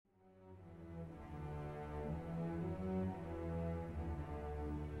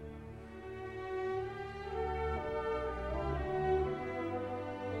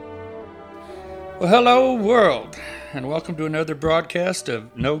Well, hello, world, and welcome to another broadcast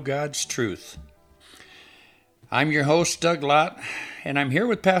of Know God's Truth. I'm your host, Doug Lott, and I'm here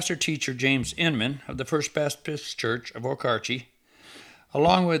with Pastor Teacher James Inman of the First Baptist Church of Okarche,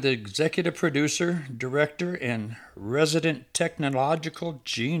 along with executive producer, director, and resident technological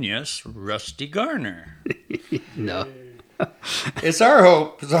genius, Rusty Garner. No. It's our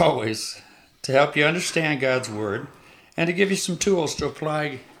hope, as always, to help you understand God's Word and to give you some tools to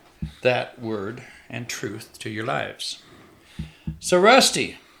apply that Word and truth to your lives. So,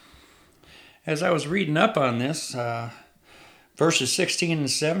 Rusty, as I was reading up on this, verses 16 and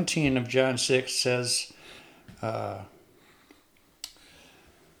 17 of John 6 says,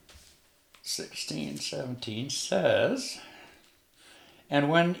 17 says, "And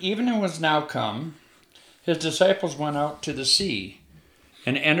when evening was now come, his disciples went out to the sea,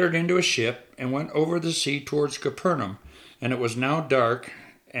 and entered into a ship, and went over the sea towards Capernaum. And it was now dark,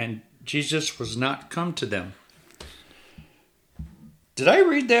 and Jesus was not come to them." Did I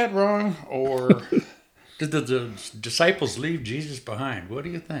read that wrong, or did the disciples leave Jesus behind? What do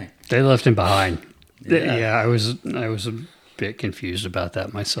you think? They left him behind. Yeah. I was a bit confused about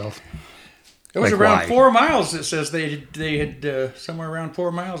that myself. It was Like, around why? 4 miles. It says they had somewhere around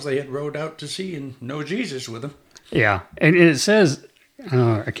 4 miles they had rowed out to sea and no Jesus with them. Yeah, and it says,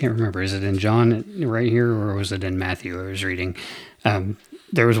 I can't remember, is it in John right here, or was it in Matthew I was reading?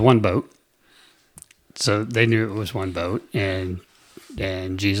 There was one boat, so they knew it was one boat, and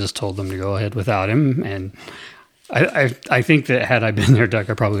Jesus told them to go ahead without him, and I think that had I been there, Doug,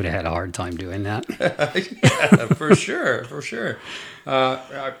 I probably would have had a hard time doing that. Yeah, for sure.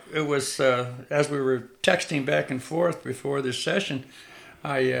 It was, as we were texting back and forth before this session,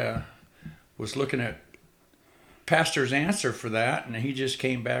 I was looking at pastor's answer for that, and he just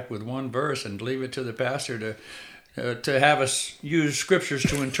came back with one verse, and leave it to the pastor to have us use scriptures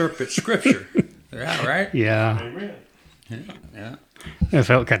to interpret scripture. Yeah, right? Yeah. Amen. Yeah. It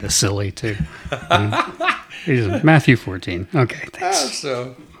felt kind of silly, too. Matthew 14. Okay, thanks.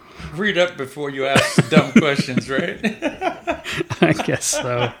 So read up before you ask dumb questions, right? I guess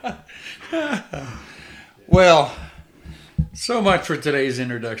so. Well, so much for today's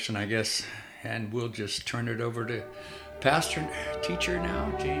introduction, I guess. And we'll just turn it over to Pastor Teacher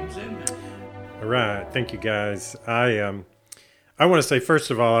now, James Inman. All right. Thank you, guys. I want to say,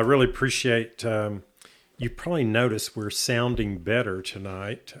 first of all, I really appreciate, you probably noticed we're sounding better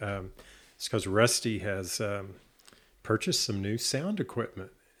tonight. It's because Rusty has purchased some new sound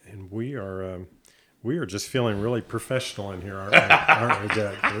equipment, and we are just feeling really professional in here, aren't we,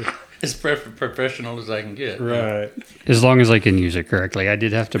 Doug? As professional as I can get. Right. As long as I can use it correctly. I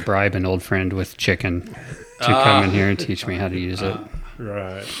did have to bribe an old friend with chicken to come in here and teach me how to use it.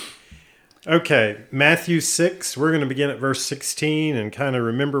 Right. Okay, Matthew 6, we're going to begin at verse 16 and kind of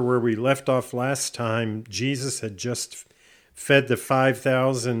remember where we left off last time. Jesus had just fed the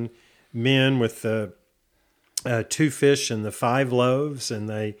 5,000 men with the 2 fish and the 5 loaves, and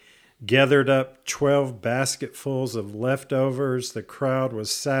they gathered up 12 basketfuls of leftovers. The crowd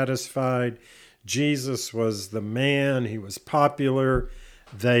was satisfied. Jesus was the man. He was popular.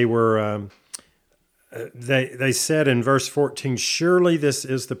 They were. They said in verse 14, "Surely this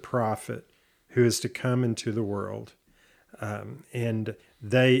is the prophet who is to come into the world." And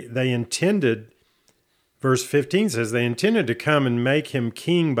they intended, verse 15 says, they intended to come and make him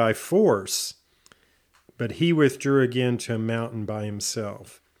king by force, but he withdrew again to a mountain by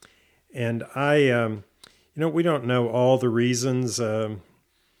himself. And we don't know all the reasons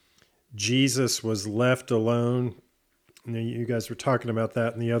Jesus was left alone. You guys were talking about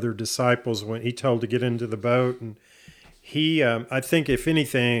that, and the other disciples when he told to get into the boat. And he, I think, if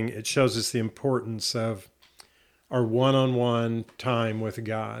anything, it shows us the importance of our one-on-one time with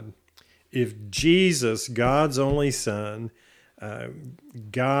God. If Jesus, God's only Son,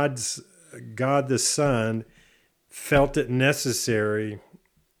 God the Son, felt it necessary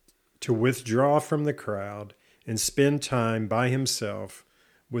to withdraw from the crowd and spend time by himself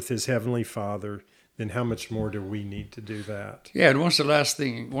with his heavenly Father, then how much more do we need to do that? Yeah, and one of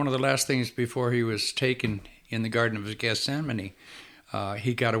the last things before he was taken in the Garden of Gethsemane,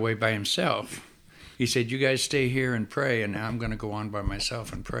 he got away by himself. He said, "You guys stay here and pray, and I'm going to go on by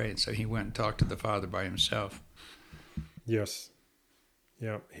myself and pray." And so he went and talked to the Father by himself. Yes.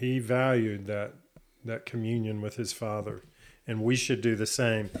 Yeah, he valued that communion with his Father, and we should do the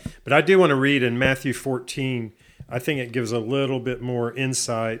same. But I do want to read in Matthew 14. I think it gives a little bit more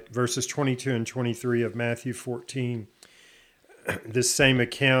insight, verses 22 and 23 of Matthew 14. This same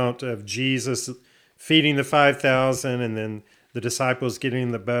account of Jesus feeding the 5,000 and then the disciples getting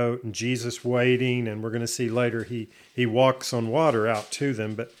in the boat and Jesus waiting. And we're going to see later he walks on water out to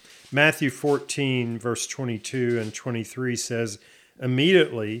them. But Matthew 14, verse 22 and 23 says,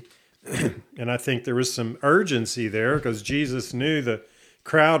 immediately, and I think there was some urgency there because Jesus knew the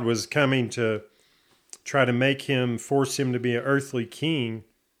crowd was coming to try to force him to be an earthly king.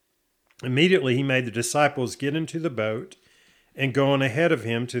 Immediately, he made the disciples get into the boat and go on ahead of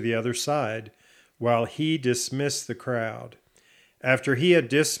him to the other side while he dismissed the crowd. After he had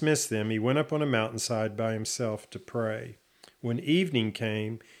dismissed them, he went up on a mountainside by himself to pray. When evening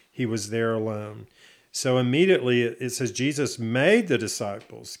came, he was there alone. So immediately it says Jesus made the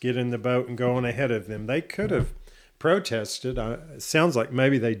disciples get in the boat and go on ahead of them. They could have protested. It sounds like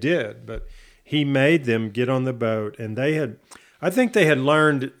maybe they did, but he made them get on the boat. And I think they had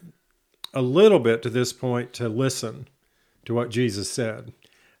learned a little bit to this point to listen to what Jesus said.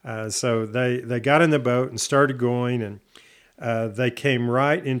 So they got in the boat and started going, and they came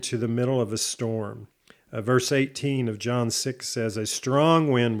right into the middle of a storm. Verse 18 of John 6 says, a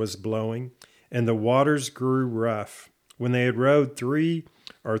strong wind was blowing, and the waters grew rough. When they had rowed 3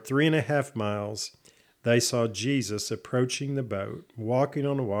 or 3.5 miles, they saw Jesus approaching the boat, walking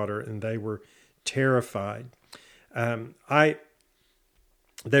on the water, and they were terrified. They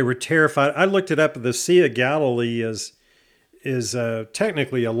were terrified. I looked it up. The Sea of Galilee is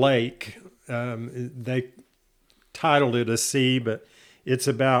technically a lake. They titled it a sea, but it's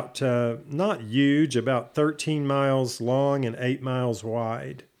about, not huge, about 13 miles long and 8 miles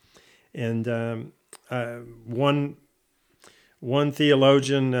wide. And one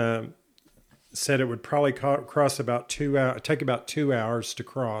theologian said it would probably cross about 2 hours, take about 2 hours to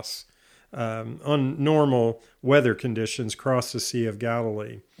cross on normal weather conditions, cross the Sea of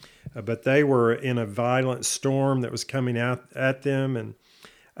Galilee. But they were in a violent storm that was coming out at them, and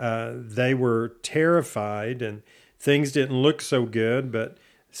they were terrified, and things didn't look so good, but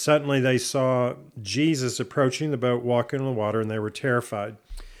suddenly they saw Jesus approaching the boat, walking on the water, and they were terrified.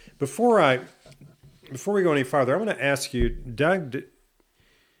 Before we go any farther, I want to ask you, Doug,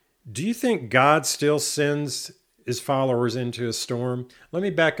 do you think God still sends his followers into a storm? Let me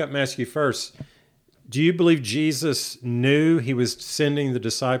back up and ask you first. Do you believe Jesus knew he was sending the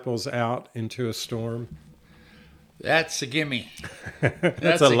disciples out into a storm? That's a gimme.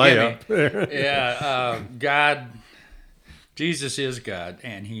 That's a layup. God, Jesus is God,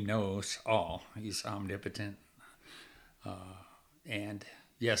 and he knows all. He's omnipotent. And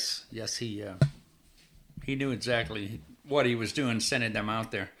yes, he knew exactly what he was doing, sending them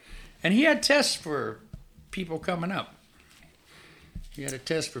out there. And he had tests for people coming up. He had a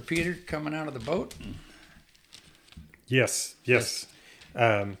test for Peter coming out of the boat. Yes.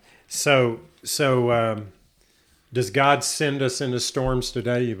 So does God send us into storms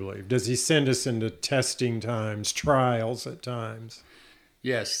today, you believe? Does he send us into testing times, trials at times?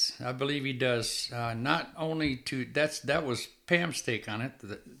 Yes, I believe he does. Not only to, that was Pam's take on it,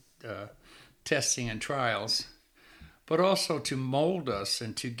 the testing and trials, but also to mold us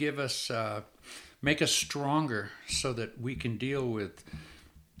and to give us, make us stronger so that we can deal with,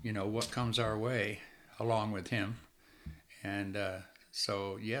 what comes our way along with him. And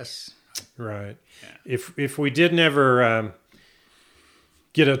so, yes. Right. Yeah. If we didn't ever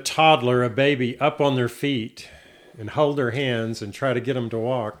get a toddler, a baby, up on their feet and hold their hands and try to get them to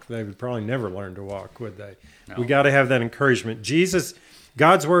walk, they would probably never learn to walk, would they? No. We got to have that encouragement.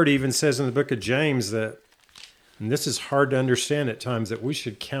 God's word even says in the book of James that, and this is hard to understand at times, that we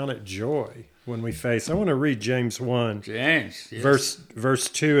should count it joy when we face. I want to read James 1, yes. verse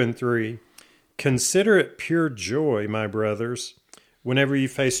 2 and 3. Consider it pure joy, my brothers, whenever you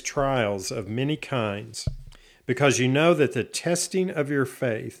face trials of many kinds, because you know that the testing of your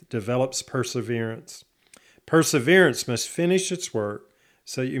faith develops perseverance. Perseverance must finish its work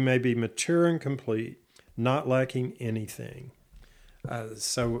so that you may be mature and complete, not lacking anything.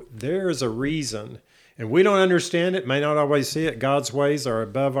 So there is a reason, and we don't understand it, may not always see it. God's ways are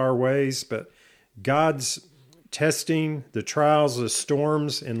above our ways, but God's testing, the trials, the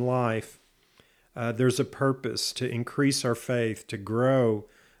storms in life, there's a purpose to increase our faith, to grow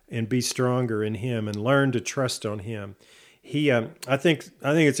and be stronger in him and learn to trust on him. I think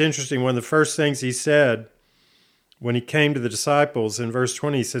it's interesting. One of the first things he said when he came to the disciples in verse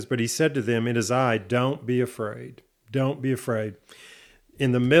 20, he says, but he said to them, it is I, don't be afraid. Don't be afraid.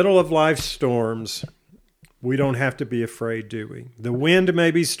 In the middle of life's storms, we don't have to be afraid, do we? The wind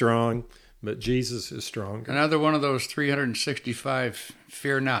may be strong, but Jesus is stronger. Another one of those 365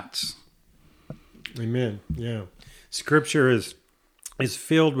 fear nots. Amen. Yeah. Scripture is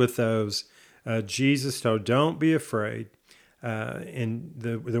filled with those. Jesus told, don't be afraid. And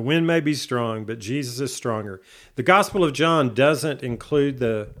the wind may be strong, but Jesus is stronger. The Gospel of John doesn't include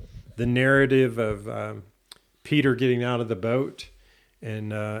the narrative of Peter getting out of the boat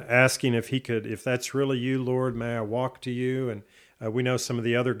and asking if that's really you, Lord, may I walk to you? And we know some of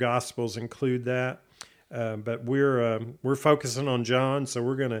the other Gospels include that, but we're focusing on John, so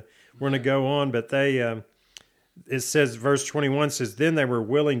we're gonna go on. But it says, verse 21 says, then they were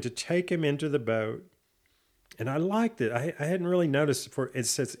willing to take him into the boat. And I liked it. I hadn't really noticed before. It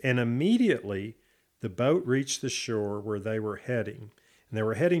says, and immediately the boat reached the shore where they were heading. And they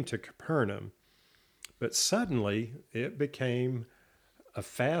were heading to Capernaum. But suddenly it became a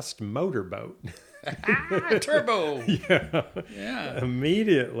fast motorboat. Turbo. Yeah. Yeah.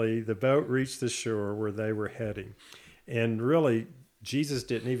 Immediately the boat reached the shore where they were heading. And really, Jesus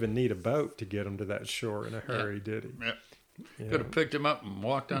didn't even need a boat to get them to that shore in a hurry, did he? Yeah. Yeah. Could have picked him up and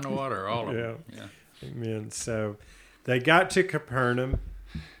walked on the water, all of them. Yeah. Amen. So they got to Capernaum,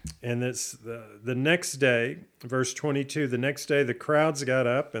 and it's the next day, verse 22, the next day the crowds got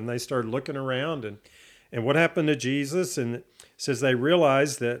up and they started looking around and what happened to Jesus? And it says they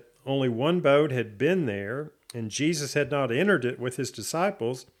realized that only one boat had been there, and Jesus had not entered it with his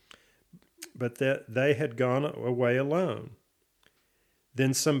disciples, but that they had gone away alone.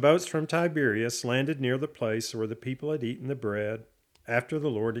 Then some boats from Tiberias landed near the place where the people had eaten the bread after the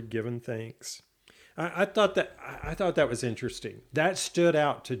Lord had given thanks. I thought that was interesting. That stood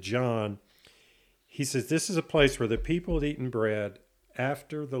out to John. He says, this is a place where the people had eaten bread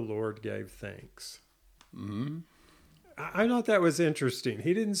after the Lord gave thanks. Mm-hmm. I thought that was interesting.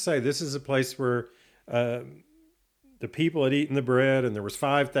 He didn't say this is a place where the people had eaten the bread and there was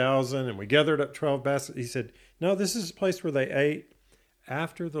 5,000 and we gathered up 12 baskets. He said, no, this is a place where they ate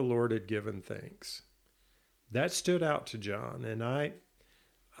after the Lord had given thanks. That stood out to John, and I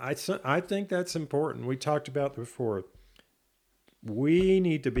think that's important. We talked about before. We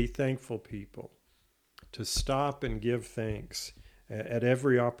need to be thankful people, to stop and give thanks at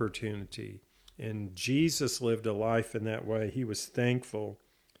every opportunity. And Jesus lived a life in that way. He was thankful,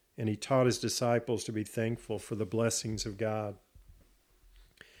 and he taught his disciples to be thankful for the blessings of God.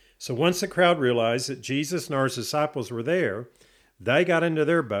 So once the crowd realized that Jesus and our disciples were there, they got into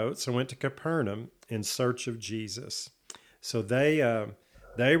their boats and went to Capernaum in search of Jesus. So they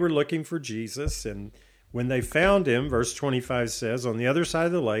were looking for Jesus, and when they found him, verse 25 says, on the other side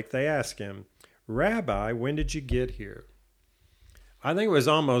of the lake, they asked him, Rabbi, when did you get here? I think it was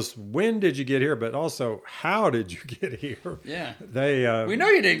almost, when did you get here, but also, how did you get here? Yeah. We know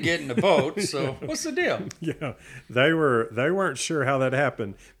you didn't get in the boat, so what's the deal? Yeah, they weren't sure how that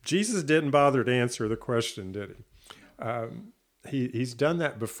happened. Jesus didn't bother to answer the question, did he? He's done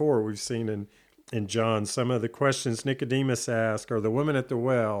that before. We've seen in John some of the questions Nicodemus asked, or the woman at the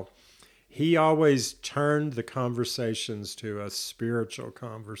well. He always turned the conversations to a spiritual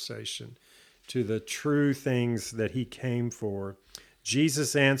conversation, to the true things that he came for.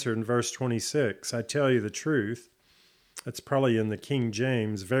 Jesus answered in verse 26, I tell you the truth. That's probably in the King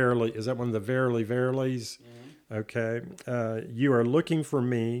James. Verily, is that one of the verily, verilies? Mm-hmm. Okay. You are looking for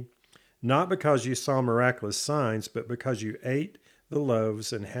me, not because you saw miraculous signs, but because you ate the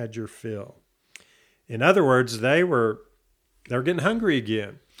loaves and had your fill. In other words, they were getting hungry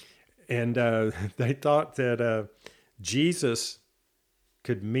again. And they thought that Jesus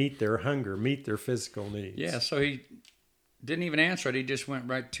could meet their hunger, meet their physical needs. Yeah, so he didn't even answer it. He just went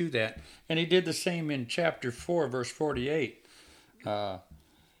right to that. And he did the same in chapter 4, verse 48.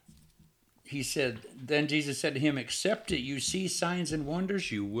 He said, then Jesus said to him, except that you see signs and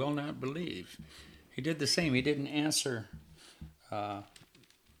wonders, you will not believe. He did the same. He didn't answer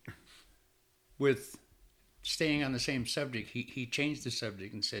with staying on the same subject. He changed the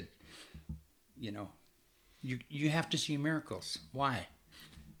subject and said, you have to see miracles. Why?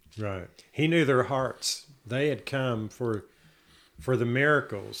 Right. He knew their hearts. They had come for the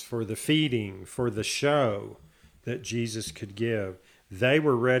miracles, for the feeding, for the show that Jesus could give. They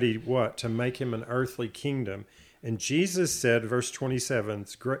were ready, to make him an earthly kingdom. And Jesus said, verse 27,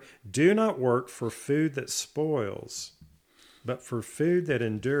 do not work for food that spoils, but for food that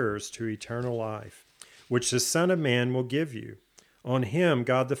endures to eternal life, which the Son of Man will give you. On him,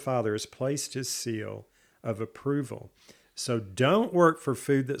 God the Father has placed his seal of approval. So don't work for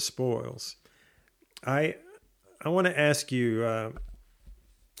food that spoils. I want to ask you,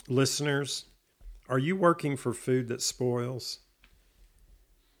 listeners, are you working for food that spoils?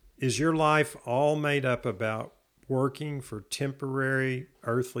 Is your life all made up about working for temporary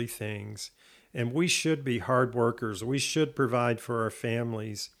earthly things? And we should be hard workers. We should provide for our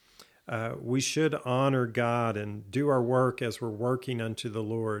families. We should honor God and do our work as we're working unto the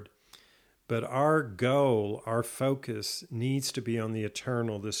Lord. But our goal, our focus needs to be on the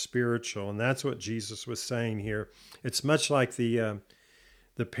eternal, the spiritual. And that's what Jesus was saying here. It's much like the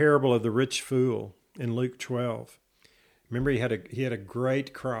parable of the rich fool in Luke 12. Remember, he had a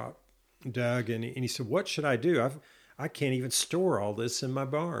great crop, Doug, and he said, "What should I do? I can't even store all this in my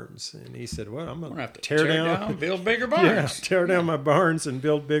barns." And he said, "Well, I'm going to have to tear down, build bigger barns. Yeah, tear down my barns and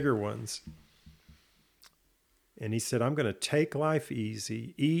build bigger ones." And he said, "I'm going to take life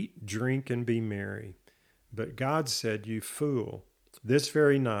easy, eat, drink, and be merry." But God said, "You fool, this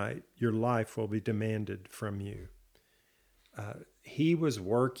very night your life will be demanded from you." He was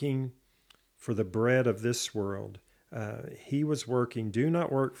working for the bread of this world. He was working, do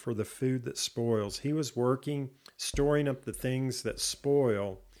not work for the food that spoils. He was working, storing up the things that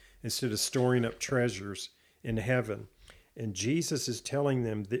spoil instead of storing up treasures in heaven. And Jesus is telling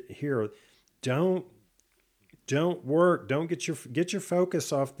them that here, don't work, don't get your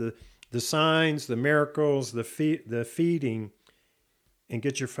focus off the signs, the miracles, the feeding, and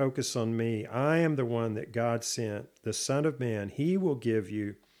get your focus on me. I am the one that God sent, the Son of Man. He will give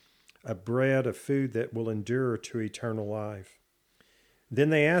you a bread, a food that will endure to eternal life.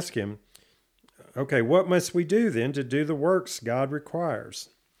 Then they ask him, "Okay, what must we do then to do the works God requires?"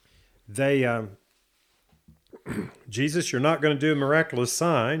 Jesus, you're not going to do a miraculous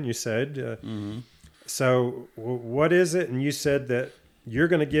sign, you said. So what is it? And you said that you're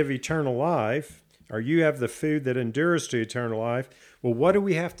going to give eternal life, or you have the food that endures to eternal life. Well, what do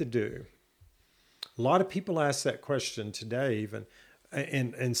we have to do? A lot of people ask that question today, even.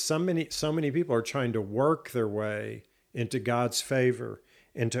 And so many people are trying to work their way into God's favor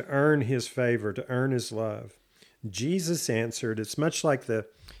and to earn his favor, to earn his love. Jesus answered, it's much like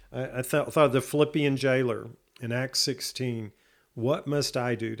I thought of the Philippian jailer in Acts 16. What must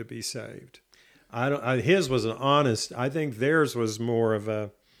I do to be saved? His was an honest, I think theirs was more of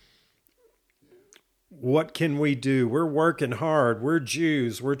a, what can we do? We're working hard. We're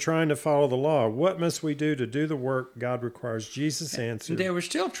Jews. We're trying to follow the law. What must we do to do the work God requires? Jesus answered. They were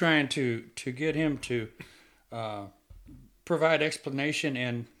still trying to get him to provide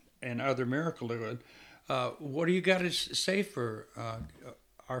explanation and other miracle. What do you got to say for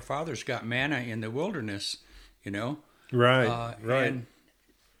our fathers got manna in the wilderness, Right, right. And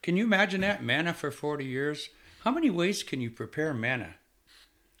can you imagine that? Manna for 40 years? How many ways can you prepare manna?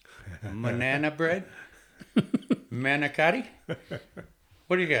 Banana bread? Manicotti?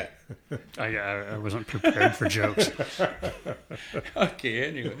 What do you got? I wasn't prepared for jokes. Okay,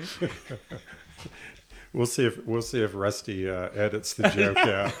 anyway. We'll see if Rusty edits the joke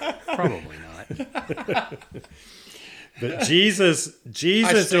out. Probably not. But Jesus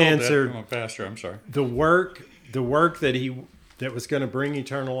answered. I'm a pastor. I'm sorry. The work that was going to bring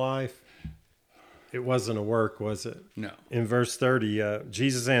eternal life. It wasn't a work, was it? No. In verse 30,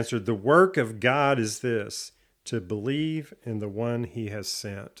 Jesus answered, "The work of God is this, to believe in the one he has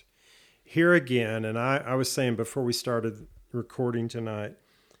sent." Here again, and I was saying before we started recording tonight,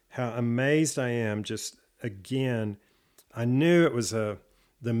 how amazed I am just again. I knew it was the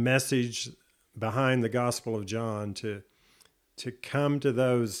message behind the Gospel of John to come to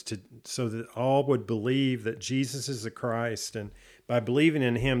those so that all would believe that Jesus is the Christ, and by believing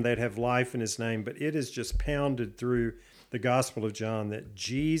in him they'd have life in his name. But it is just pounded through the Gospel of John that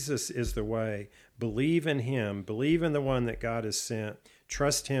Jesus is the way. Believe in him. Believe in the one that God has sent.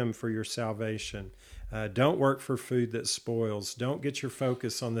 Trust him for your salvation. Don't work for food that spoils. Don't get your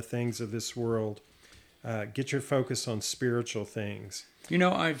focus on the things of this world. Get your focus on spiritual things.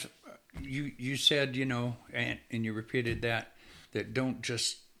 You said, and you repeated that don't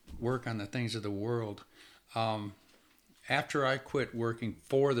just work on the things of the world. After I quit working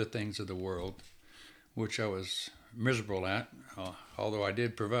for the things of the world, which I was miserable at, although I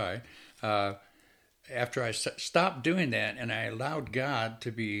did provide, after I stopped doing that and I allowed God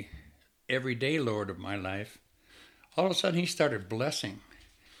to be everyday Lord of my life, all of a sudden he started blessing,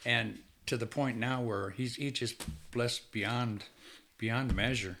 and to the point now where he just blessed beyond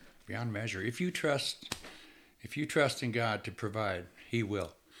measure. If you trust in God to provide, he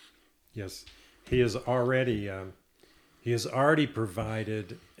will. Yes, he has already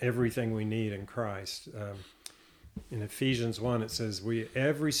provided everything we need in Christ. In Ephesians 1, it says,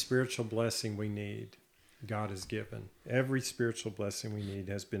 every spiritual blessing we need, God has given. Every spiritual blessing we need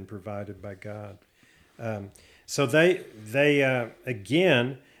has been provided by God. So they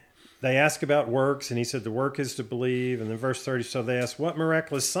ask about works, and he said the work is to believe. And then verse 30, so they ask, what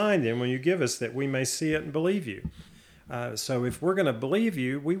miraculous sign then will you give us that we may see it and believe you? So if we're going to believe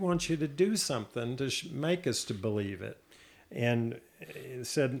you, we want you to do something to make us to believe it. And it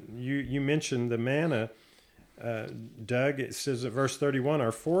said, you mentioned the manna, Doug. It says at verse 31,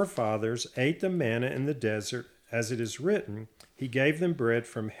 our forefathers ate the manna in the desert, as it is written, he gave them bread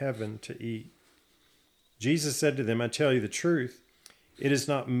from heaven to eat. Jesus said to them, I tell you the truth, it is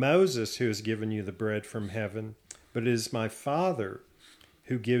not Moses who has given you the bread from heaven, but it is my Father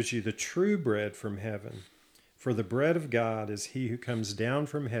who gives you the true bread from heaven. For the bread of God is he who comes down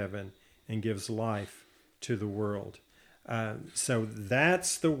from heaven and gives life to the world. So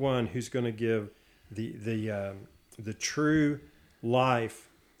that's the one who's going to give the true life.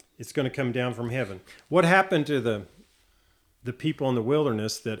 It's going to come down from heaven. What happened to the people in the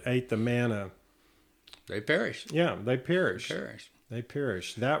wilderness that ate the manna? They perished. Yeah, they perished. They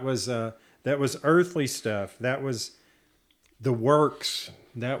perished. That was earthly stuff. That was the works.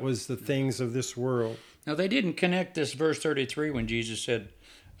 That was the things of this world. Now, they didn't connect this verse 33 when Jesus said,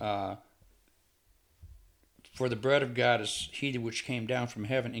 for the bread of God is he which came down from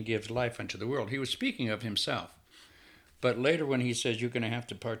heaven and gives life unto the world. He was speaking of himself. But later when he says, you're going to have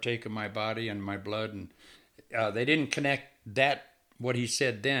to partake of my body and my blood, and they didn't connect that, what he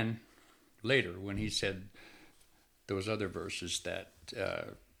said then, later when he said those other verses that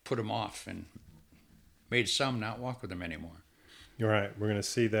put him off and made some not walk with him anymore. You're right. We're going to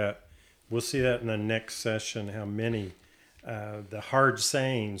see that. We'll see that in the next session, how many the hard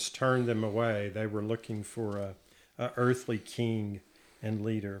sayings turned them away. They were looking for a earthly king and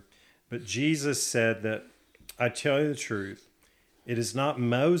leader. But Jesus said that, I tell you the truth, it is not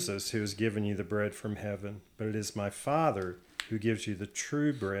Moses who has given you the bread from heaven, but it is my Father who gives you the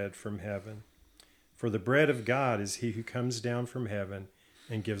true bread from heaven. For the bread of God is he who comes down from heaven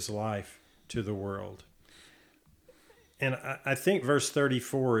and gives life to the world. And I think verse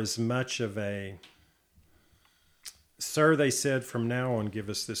 34 is much of a, sir, they said, from now on, give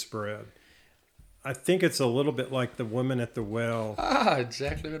us this bread. I think it's a little bit like the woman at the well.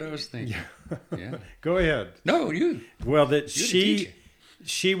 Exactly what I was thinking. Yeah. Go ahead. No, you. Well, that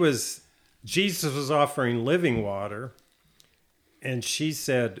Jesus was offering living water, and she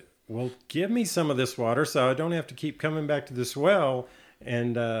said, well, give me some of this water so I don't have to keep coming back to this well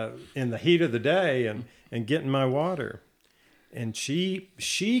and in the heat of the day and getting my water. And she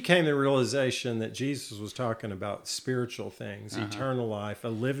came to the realization that Jesus was talking about spiritual things, eternal life, a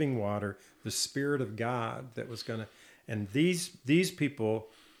living water, the Spirit of God that was going to. And these people,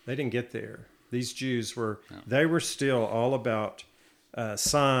 they didn't get there. These Jews they were still all about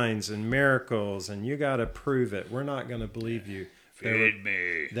signs and miracles, and you got to prove it. We're not going to believe you.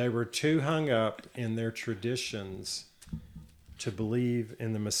 They were too hung up in their traditions to believe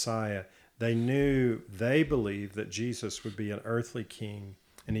in the Messiah. They believed that Jesus would be an earthly king,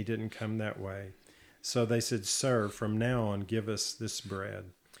 and he didn't come that way. So they said, sir, from now on, give us this bread.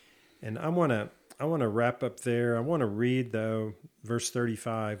 And I want to wrap up there. I want to read, though, verse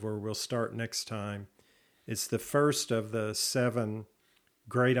 35, where we'll start next time. It's the first of the 7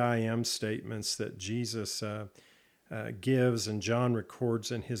 great I am statements that Jesus gives and John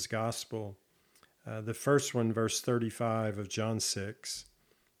records in his gospel. The first one, verse 35 of John 6.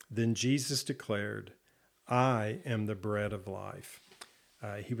 Then Jesus declared, I am the bread of life.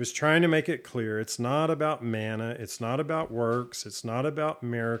 He was trying to make it clear it's not about manna, it's not about works, it's not about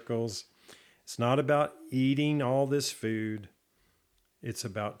miracles, it's not about eating all this food, it's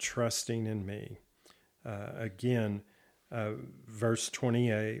about trusting in me. Verse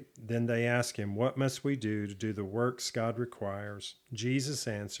 28, then they asked him, what must we do to do the works God requires? Jesus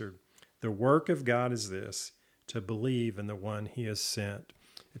answered, the work of God is this, to believe in the one he has sent.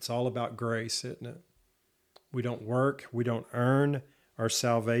 It's all about grace, isn't it? We don't work. We don't earn our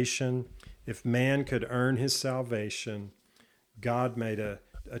salvation. If man could earn his salvation, God made a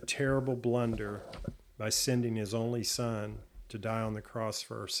terrible blunder by sending his only son to die on the cross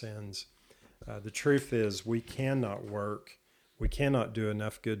for our sins. The truth is we cannot work. We cannot do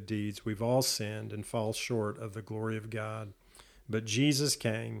enough good deeds. We've all sinned and fall short of the glory of God. But Jesus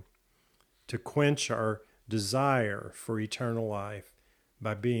came to quench our desire for eternal life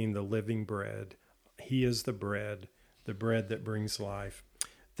by being the living bread. He is the bread that brings life.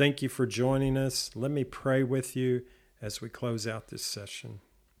 Thank you for joining us. Let me pray with you as we close out this session.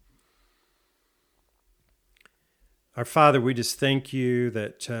 Our Father, we just thank you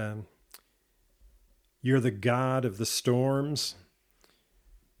that you're the God of the storms.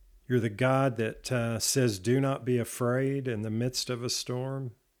 You're the God that says, do not be afraid in the midst of a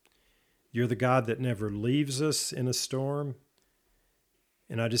storm. You're the God that never leaves us in a storm.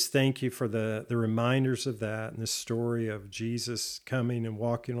 And I just thank you for the reminders of that and the story of Jesus coming and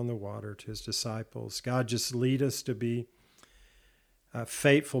walking on the water to his disciples. God, just lead us to be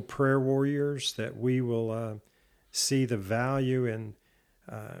faithful prayer warriors, that we will see the value in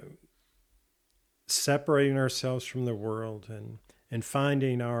separating ourselves from the world and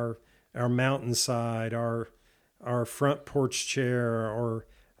finding our mountainside, our front porch chair, or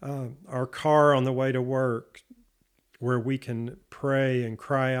our car on the way to work, where we can pray and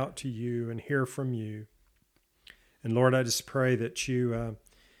cry out to you and hear from you. And Lord, I just pray that you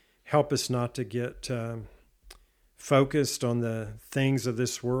help us not to get focused on the things of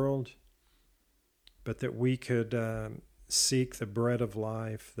this world, but that we could seek the bread of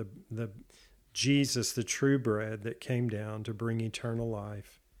life, the Jesus, the true bread that came down to bring eternal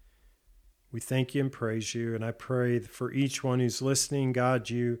life. We thank you and praise you, and I pray for each one who's listening, God,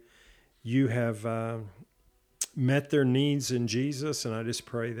 you have met their needs in Jesus, and I just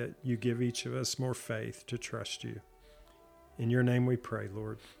pray that you give each of us more faith to trust you. In your name we pray,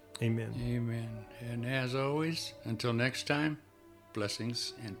 Lord. Amen. Amen. And as always, until next time,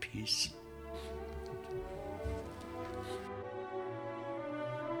 blessings and peace.